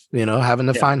have, having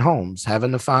to find homes,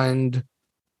 having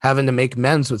to make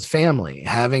amends with family,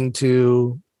 having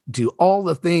to do all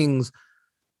the things,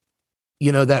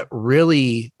 that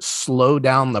really slow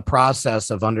down the process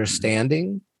of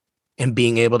understanding and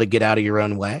being able to get out of your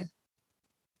own way.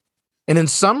 And in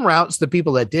some routes, the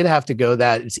people that did have to go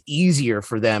that, it's easier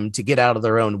for them to get out of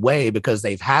their own way because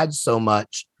they've had so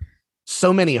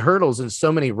many hurdles and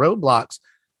so many roadblocks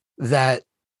that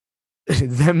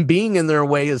them being in their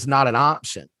way is not an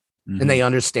option. Mm-hmm. And they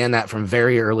understand that from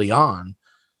very early on.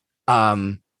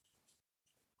 But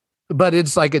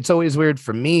it's like, it's always weird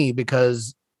for me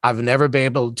because I've never been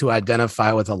able to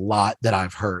identify with a lot that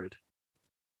I've heard.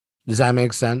 Does that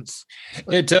make sense?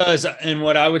 It does. And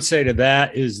what I would say to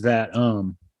that is that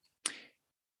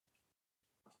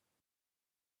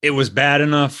it was bad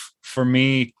enough for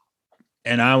me.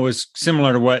 And I was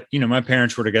similar to what, my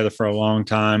parents were together for a long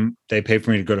time. They paid for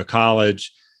me to go to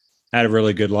college. I had a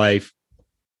really good life.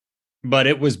 But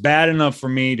it was bad enough for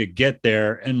me to get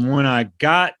there. And when I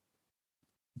got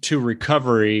to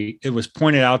recovery, it was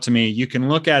pointed out to me, you can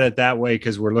look at it that way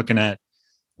because we're looking at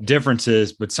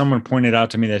differences, but someone pointed out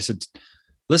to me, they said,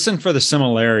 listen for the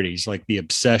similarities, like the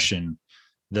obsession,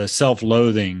 the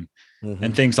self-loathing, mm-hmm.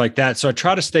 and things like that. So I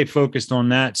try to stay focused on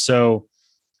that. So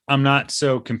I'm not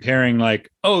so comparing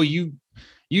like, oh, you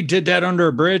did that under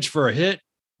a bridge for a hit.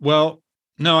 Well,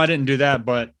 no, I didn't do that,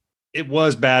 but it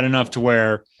was bad enough to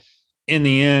where in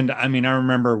the end, I mean, I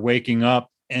remember waking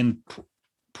up and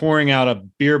pouring out a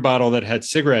beer bottle that had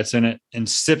cigarettes in it and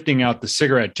sifting out the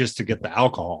cigarette just to get the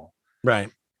alcohol. Right.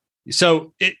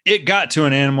 So it got to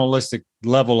an animalistic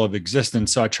level of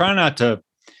existence. So I try not to,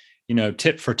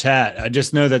 tit for tat. I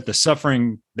just know that the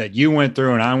suffering that you went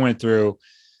through and I went through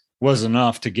was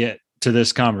enough to get to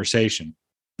this conversation.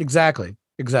 Exactly.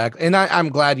 And I'm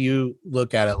glad you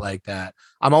look at it like that.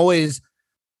 I'm always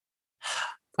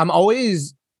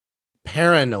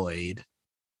paranoid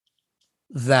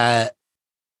that,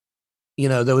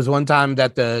 there was one time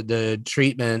that the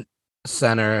treatment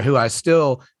center, who I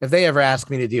still, if they ever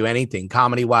ask me to do anything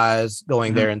comedy wise,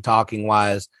 going mm-hmm. there and talking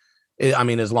wise,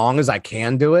 as long as I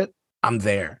can do it, I'm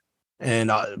there.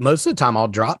 And most of the time I'll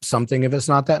drop something if it's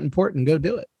not that important, go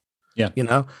do it. Yeah.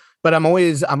 But I'm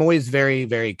always very,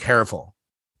 very careful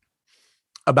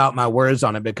about my words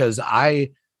on it because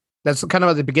that's kind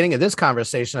of at the beginning of this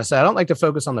conversation. I said, I don't like to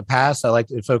focus on the past. I like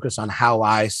to focus on how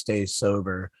I stay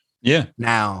sober. Yeah.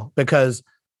 Now, because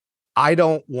I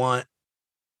don't want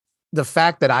the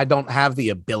fact that I don't have the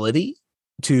ability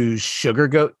to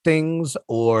sugarcoat things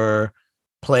or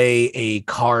play a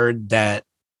card that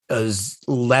is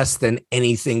less than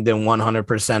anything than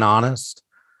 100% honest.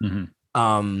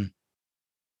 Mm-hmm.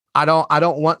 I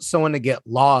don't want someone to get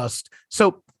lost.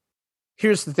 So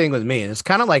here's the thing with me, and it's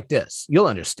kind of like this. You'll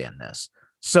understand this.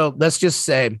 So let's just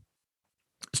say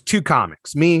it's two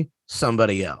comics, me,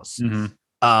 somebody else. Mm-hmm.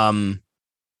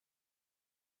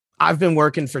 I've been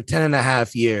working for 10 and a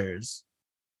half years.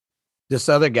 This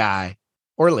other guy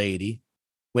or lady,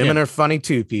 women are funny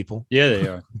too, people. Yeah, they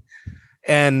are.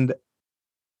 And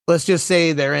let's just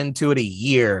say they're into it a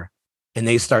year and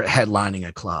they start headlining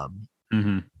a club.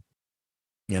 Mm-hmm.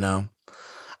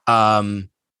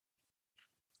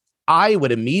 I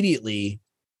would immediately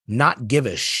not give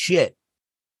a shit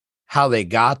how they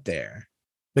got there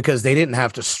because they didn't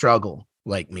have to struggle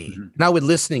like me. And I would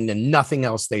listening to nothing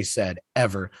else they said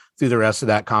ever through the rest of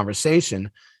that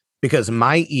conversation, because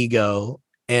my ego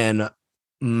and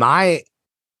my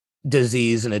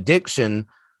disease and addiction,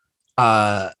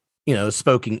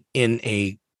 spoken in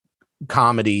a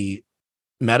comedy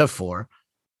metaphor,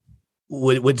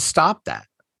 would stop that.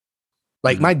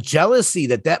 Like my jealousy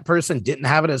that person didn't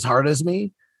have it as hard as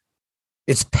me.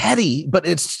 It's petty, but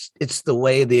it's the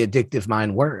way the addictive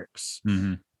mind works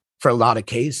for a lot of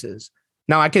cases.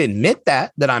 Now I can admit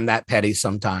that I'm that petty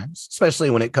sometimes,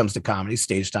 especially when it comes to comedy,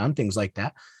 stage time, things like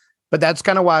that. But that's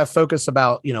kind of why I focus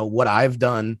about, what I've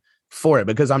done for it,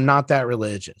 because I'm not that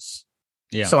religious.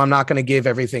 Yeah. So I'm not going to give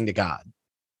everything to God.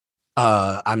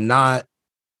 I'm not,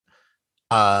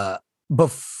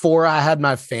 before I had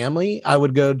my family, I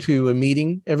would go to a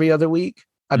meeting every other week.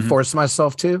 I'd force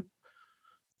myself to.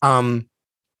 And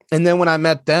then when I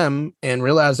met them and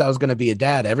realized I was going to be a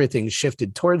dad, everything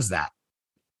shifted towards that.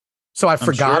 So I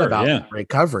forgot about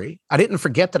recovery. I didn't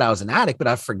forget that I was an addict, but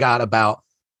I forgot about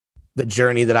the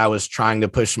journey that I was trying to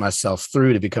push myself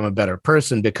through to become a better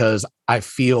person, because I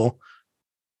feel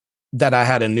that I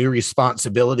had a new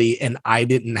responsibility and I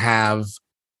didn't have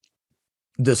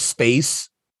the space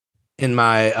in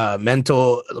my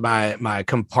mental, my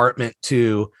compartment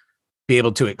to be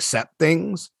able to accept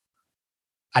things.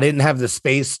 I didn't have the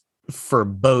space for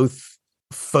both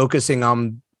focusing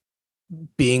on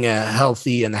being a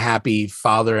healthy and happy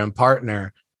father and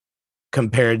partner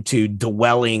compared to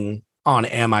dwelling on,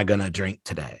 am I going to drink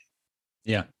today?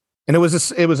 Yeah. And it was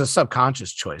a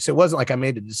subconscious choice. It wasn't like I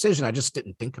made a decision. I just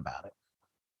didn't think about it.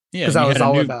 Yeah. Because I was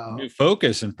all about new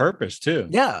focus and purpose too.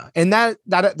 Yeah. And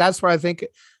that's where I think,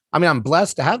 I'm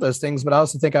blessed to have those things, but I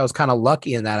also think I was kind of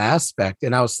lucky in that aspect.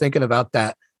 And I was thinking about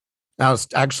that. I was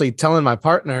actually telling my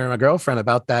partner, my girlfriend,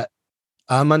 about that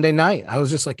Monday night. I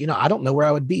was just like, I don't know where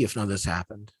I would be if none of this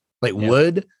happened. Like,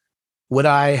 would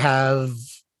I have,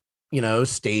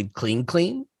 stayed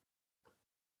clean?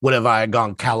 Would have I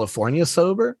gone California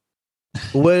sober?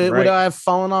 Would I have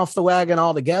fallen off the wagon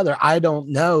altogether? I don't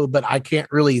know, but I can't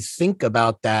really think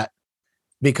about that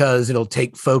because it'll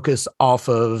take focus off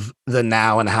of the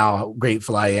now and how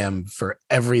grateful I am for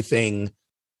everything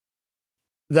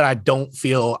that I don't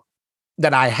feel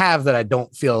that I have, that I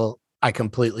don't feel I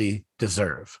completely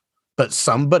deserve. But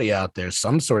somebody out there,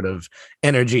 some sort of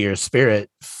energy or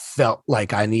spirit, felt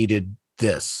like I needed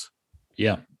this.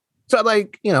 Yeah. So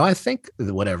I think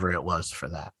whatever it was for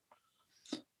that.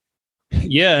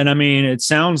 Yeah. And it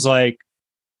sounds like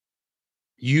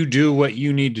you do what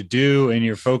you need to do and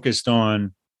you're focused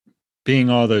on being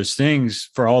all those things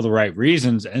for all the right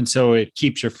reasons. And so it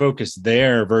keeps your focus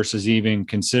there versus even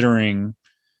considering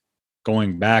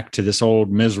going back to this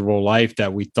old miserable life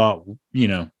that we thought,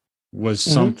 was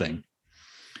something.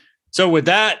 So with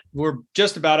that, we're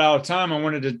just about out of time. I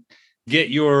wanted to get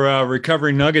your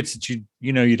recovery nuggets that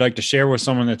you'd like to share with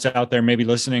someone that's out there, maybe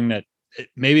listening, that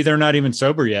maybe they're not even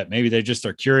sober yet. Maybe they just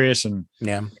are curious and,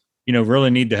 really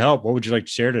need the help. What would you like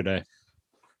to share today?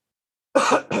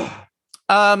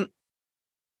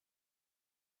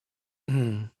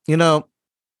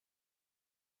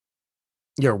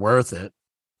 You're worth it.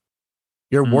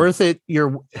 You're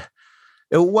worth it.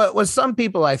 What some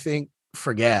people I think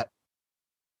forget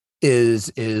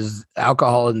is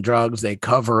alcohol and drugs. They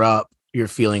cover up your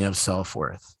feeling of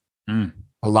self-worth. A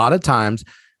lot of times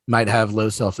you might have low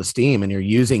self-esteem and you're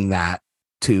using that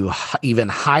to even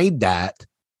hide that,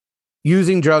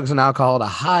 using drugs and alcohol to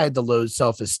hide the low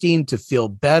self-esteem to feel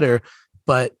better.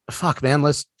 But fuck, man,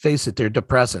 let's face it, they're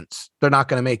depressants. They're not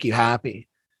going to make you happy.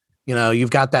 You've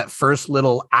got that first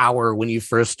little hour when you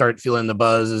first start feeling the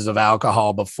buzzes of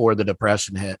alcohol before the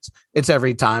depression hits. It's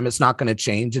every time. It's not going to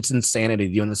change. It's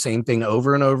insanity doing the same thing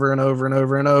over and over and over and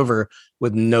over and over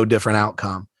with no different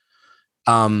outcome.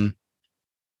 For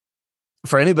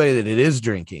anybody that it is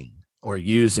drinking or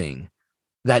using,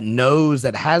 that knows,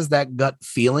 that has that gut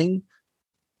feeling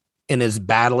and is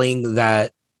battling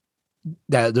that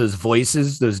those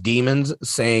voices, those demons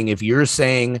saying, if you're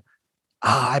saying,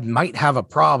 I might have a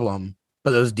problem, but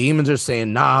those demons are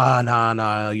saying,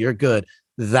 nah, you're good.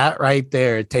 That right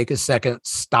there, take a second,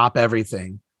 stop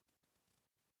everything,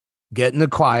 get in the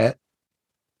quiet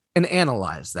and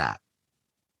analyze that.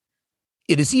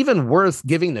 It is even worth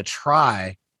giving the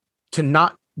try to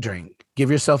not drink. Give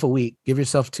yourself a week, give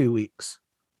yourself 2 weeks,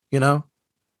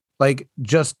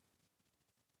 just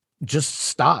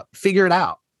stop, figure it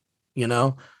out,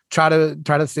 try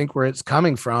to think where it's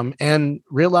coming from and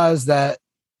realize that,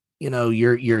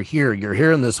 you're here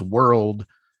in this world.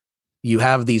 You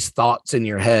have these thoughts in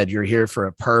your head. You're here for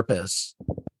a purpose,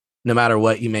 no matter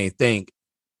what you may think,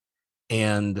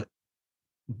 and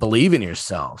believe in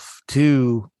yourself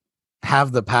to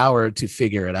have the power to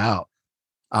figure it out.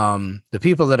 The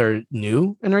people that are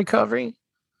new in recovery,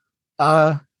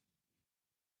 don't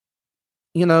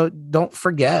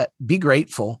forget, be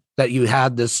grateful that you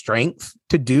had the strength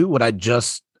to do what I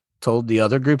just told the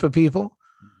other group of people.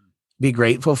 Be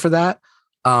grateful for that.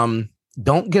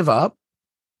 Don't give up.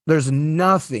 There's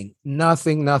nothing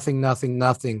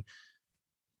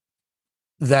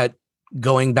that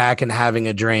going back and having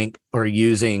a drink or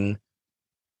using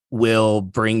will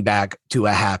bring back to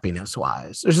a happiness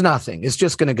wise. There's nothing. It's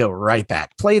just going to go right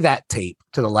back. Play that tape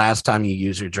to the last time you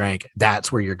use your drink.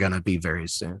 That's where you're going to be very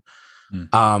soon.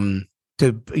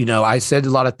 I said a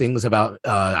lot of things about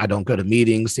I don't go to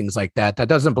meetings, things like that. That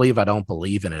doesn't believe I don't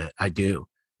believe in it. I do.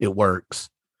 It works.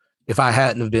 If I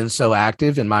hadn't have been so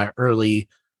active in my early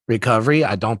recovery,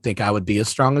 I don't think I would be as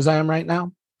strong as I am right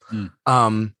now.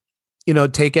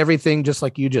 Take everything, just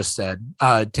like you just said,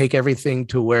 take everything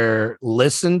to where,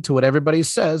 listen to what everybody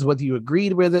says, whether you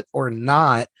agreed with it or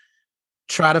not.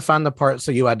 Try to find the parts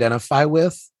that you identify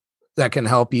with that can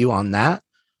help you on that.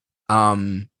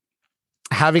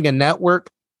 Having a network,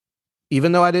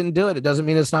 even though I didn't do it, it doesn't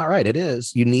mean it's not right. It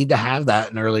is. You need to have that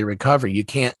in early recovery. You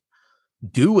can't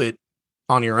do it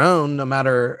on your own, no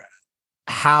matter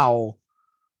how.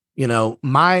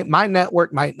 My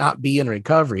network might not be in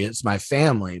recovery. It's my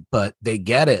family, but they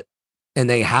get it and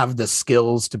they have the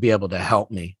skills to be able to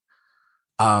help me.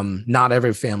 Not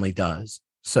every family does.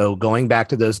 So going back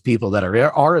to those people that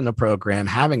are in the program,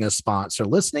 having a sponsor,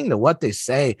 listening to what they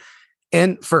say,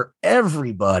 and for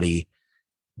everybody,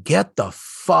 get the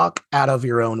fuck out of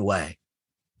your own way.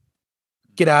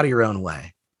 Get out of your own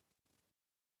way.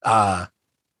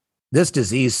 This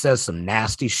disease says some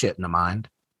nasty shit in the mind.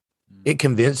 It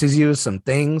convinces you of some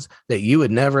things that you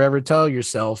would never, ever tell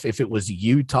yourself if it was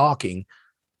you talking.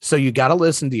 So you got to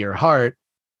listen to your heart,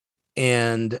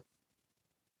 and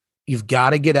you've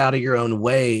got to get out of your own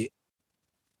way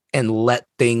and let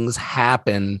things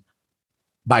happen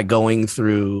by going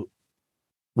through,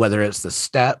 whether it's the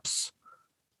steps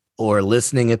or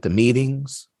listening at the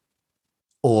meetings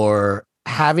or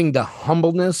having the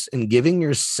humbleness and giving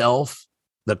yourself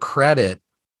the credit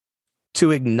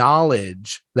to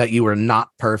acknowledge that you are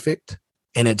not perfect,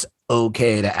 and it's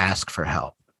okay to ask for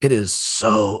help. It is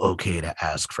so okay to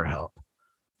ask for help.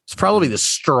 It's probably the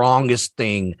strongest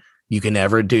thing you can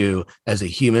ever do as a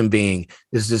human being,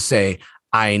 is to say,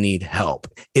 I need help.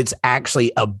 It's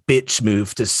actually a bitch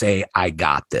move to say, I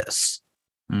got this.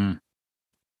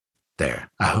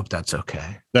 There. I hope that's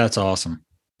okay. That's awesome,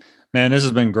 man. This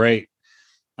has been great.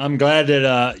 I'm glad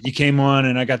that you came on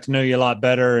and I got to know you a lot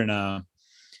better. And,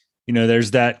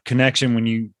 there's that connection when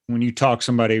you talk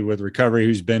somebody with recovery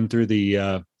who's been through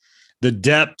the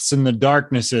depths and the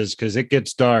darknesses, because it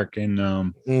gets dark, and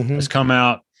has come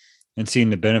out and seen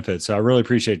the benefits. So I really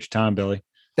appreciate your time, Billy.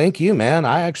 Thank you, man.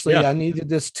 I needed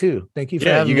this too. Thank you for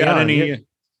having me on.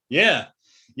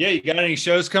 You got any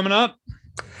shows coming up?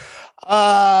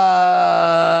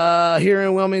 Here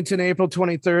in Wilmington, April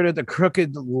 23rd at the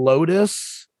Crooked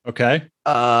Lotus. Okay.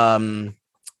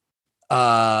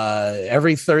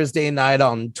 Every Thursday night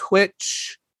on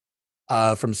Twitch,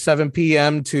 from 7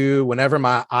 p.m. to whenever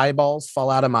my eyeballs fall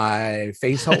out of my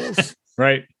face holes.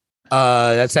 Right.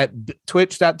 That's at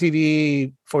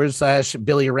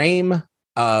twitch.tv/Billy Raim.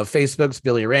 Facebook's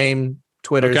Billy Raim.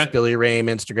 Twitter's Billy Raim.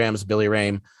 Instagram's Billy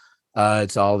Raim.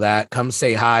 It's all that. Come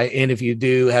say hi. And if you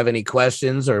do have any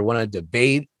questions or want to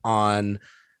debate on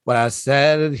what I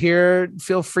said here,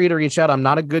 feel free to reach out. I'm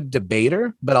not a good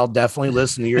debater, but I'll definitely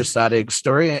listen to your side of the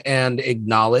story and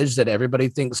acknowledge that everybody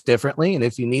thinks differently. And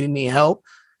if you need any help,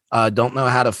 don't know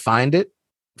how to find it,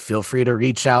 feel free to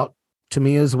reach out to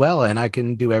me as well. And I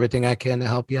can do everything I can to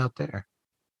help you out there.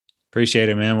 Appreciate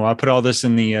it, man. Well, I put all this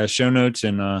in the show notes,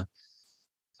 and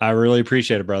I really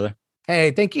appreciate it, brother.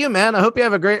 Hey, thank you, man. I hope you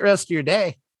have a great rest of your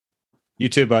day. You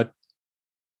too, bud.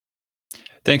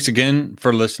 Thanks again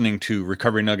for listening to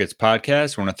Recovery Nuggets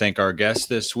podcast. I want to thank our guests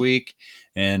this week.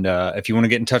 And if you want to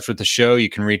get in touch with the show, you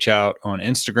can reach out on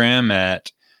Instagram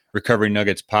at Recovery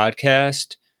Nuggets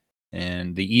Podcast.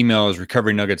 And the email is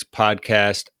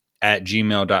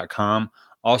recoverynuggetspodcast@gmail.com.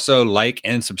 Also, like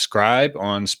and subscribe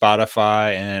on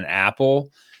Spotify and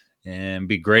Apple. And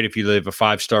be great if you leave a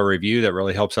 5-star review. That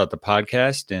really helps out the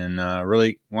podcast. And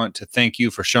really want to thank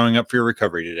you for showing up for your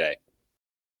recovery today.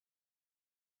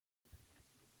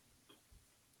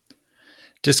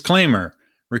 Disclaimer: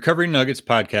 Recovery Nuggets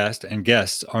podcast and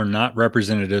guests are not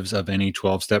representatives of any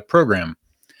 12-step program.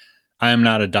 I am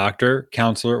not a doctor,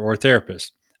 counselor, or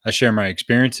therapist. I share my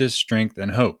experiences, strength,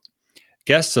 and hope.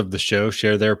 Guests of the show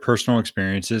share their personal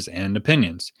experiences and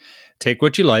opinions. Take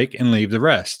what you like and leave the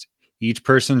rest. Each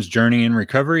person's journey in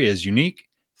recovery is unique.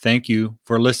 Thank you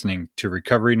for listening to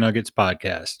Recovery Nuggets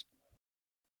Podcast.